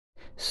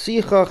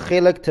Sicha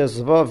Chelek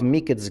Tezvav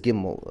Miketz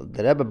Gimel.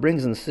 The Rebbe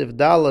brings in Sif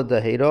Dala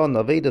the Heiron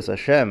Avedis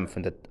Hashem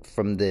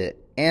from the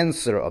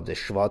answer of the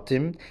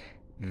Shvatim,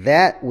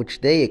 that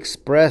which they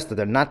express that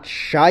they're not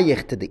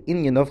shayich to the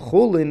inyan of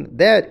Chulin.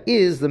 That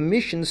is the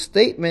mission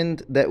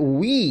statement that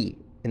we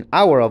in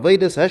our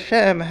Avedis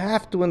Hashem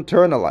have to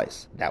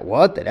internalize. That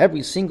what? That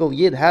every single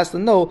Yid has to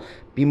know.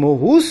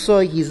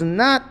 Bimohusa, he's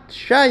not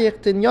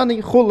shayich to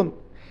inyan Chulin.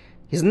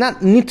 He's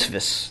not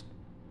nitvis.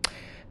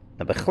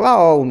 Now,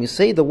 Bechlal, when we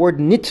say the word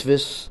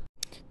nitvis,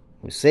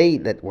 we say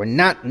that we're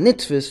not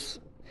nitvis,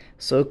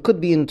 so it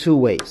could be in two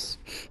ways.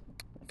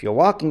 If you're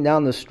walking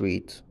down the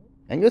street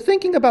and you're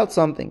thinking about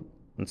something,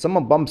 and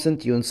someone bumps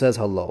into you and says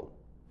hello,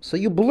 so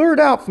you blurt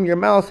out from your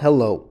mouth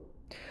hello,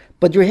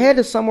 but your head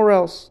is somewhere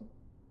else.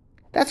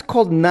 That's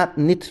called not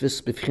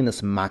nitvis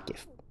b'fchinas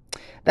makif.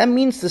 That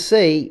means to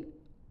say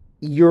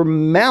your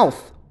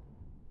mouthed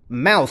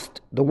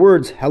the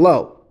words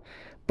hello,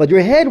 but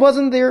your head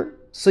wasn't there.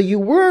 So you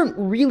weren't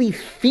really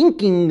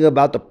thinking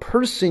about the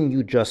person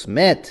you just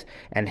met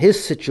and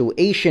his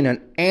situation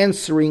and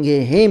answering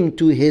him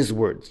to his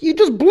words. You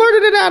just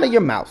blurted it out of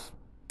your mouth.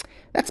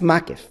 That's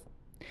makif.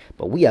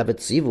 But we have a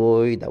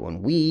tzivoy that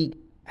when we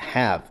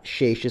have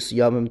sheishes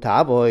yamim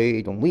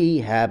tavoid, when we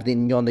have the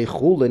inyan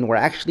chulin, we're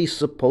actually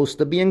supposed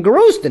to be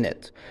engrossed in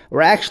it.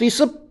 We're actually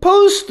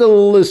supposed to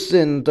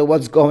listen to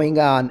what's going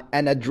on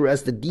and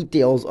address the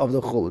details of the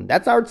chulin.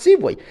 That's our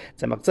tzivoy.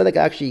 Tzemach Tzedek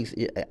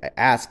actually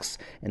asks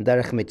in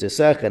Derech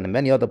Mitzvah and in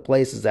many other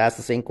places asks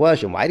the same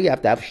question. Why do you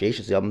have to have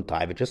sheishes yamim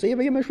tavoid? Just say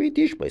v'yem shri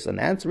tishbos. And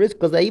the answer is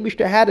because the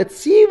Eibishter had a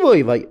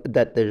tzivoy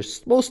that there's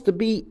supposed to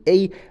be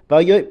a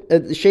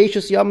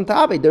sheishes yamim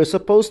tavoid. There's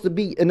supposed to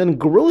be an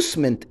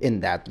engrossment in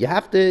that. You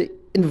have to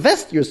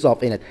invest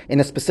yourself in it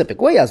in a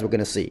specific way, as we're going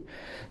to see.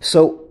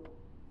 So,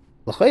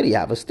 you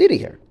have a stiri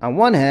here. On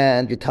one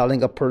hand, you're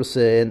telling a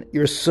person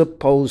you're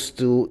supposed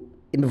to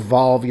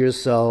involve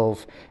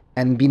yourself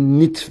and be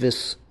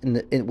nitvis,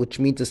 which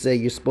means to say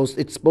it's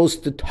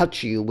supposed to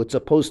touch you. It's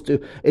supposed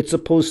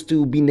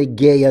to be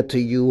negeya to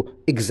you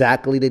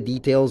exactly the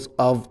details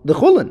of the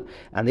chulin.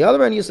 And the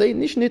other hand, you say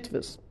nish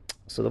nitvis.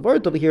 So the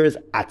word over here is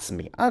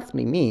atzmi.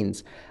 Atzmi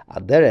means a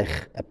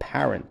derech, a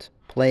parent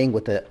playing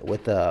with a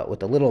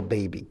little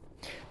baby.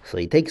 So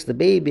he takes the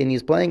baby and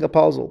he's playing a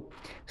puzzle.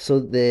 So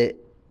the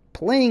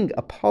playing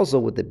a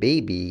puzzle with the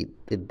baby,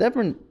 it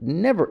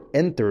never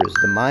enters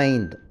the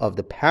mind of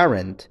the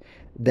parent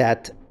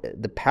that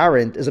the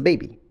parent is a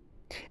baby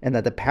and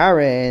that the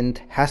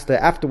parent has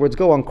to afterwards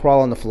go and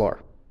crawl on the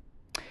floor.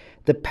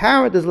 The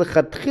parent is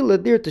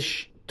lechatchila there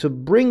to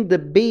bring the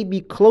baby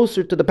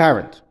closer to the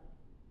parent,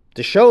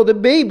 to show the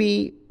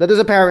baby that there's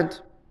a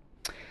parent.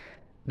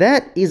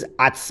 That is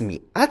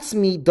atzmi.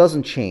 Atzmi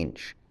doesn't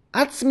change.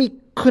 Atzmi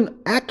can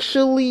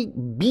actually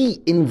be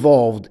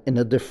involved in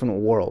a different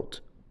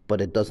world,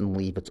 but it doesn't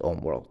leave its own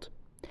world.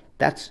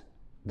 That's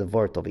the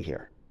word over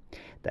here.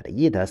 That a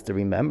Yid has to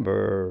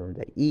remember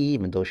that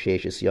even though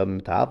sheishes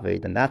yomim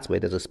tavod, and that's why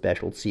there's a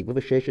special tzivah of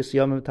sheishes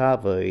yomim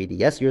tavod.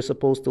 Yes, you're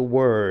supposed to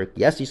work.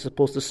 Yes, you're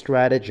supposed to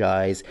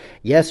strategize.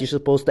 Yes, you're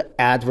supposed to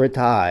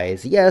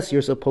advertise. Yes,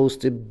 you're supposed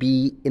to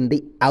be in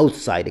the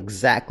outside,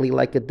 exactly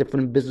like a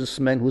different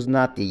businessman who's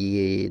not the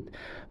Yid.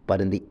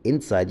 But in the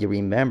inside, you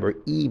remember,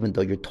 even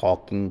though you're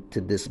talking to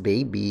this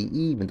baby,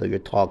 even though you're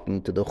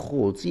talking to the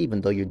chutz,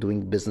 even though you're doing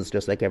business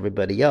just like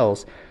everybody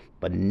else,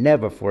 but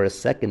never for a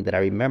second did I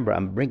remember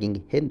I'm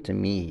bringing him to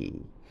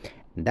me.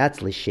 And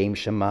that's l'shem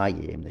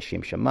shamayim.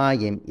 L'shem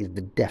shamayim is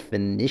the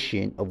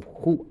definition of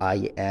who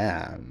I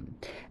am.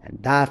 And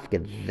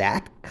dafka,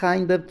 that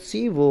kind of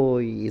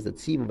tzivoy is the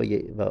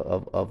tzivoy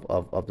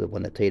of the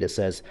when the Torah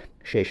says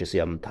sheishes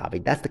yom tavi.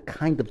 That's the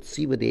kind of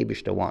tzivoy the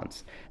Eibishter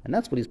wants, and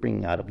that's what he's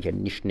bringing out of here.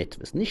 Nish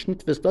nitvis. Nish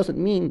nitvis doesn't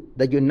mean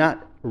that you're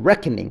not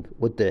reckoning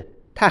with the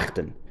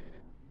tachten,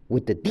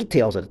 with the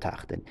details of the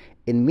tachten.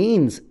 It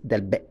means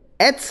that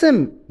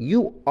be'etzem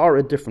you are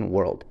a different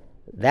world.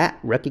 That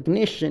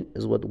recognition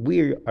is what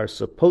we are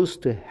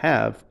supposed to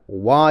have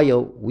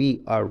while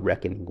we are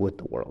reckoning with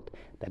the world.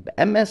 That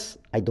be'emes,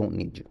 I don't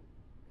need you.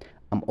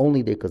 I'm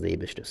only there because the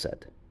Eibishter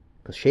said.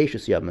 Because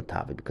sheishes yom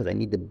tavi, because I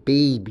need the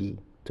baby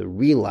to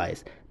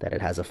realize that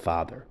it has a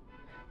father.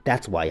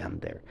 That's why I'm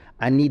there.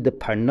 I need the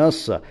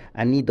parnasa.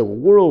 I need the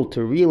world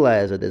to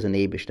realize that there's an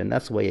Eibishter, and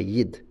that's why a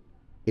Yid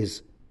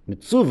is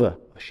mitzuvah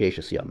of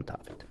sheishes yom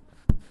tavi.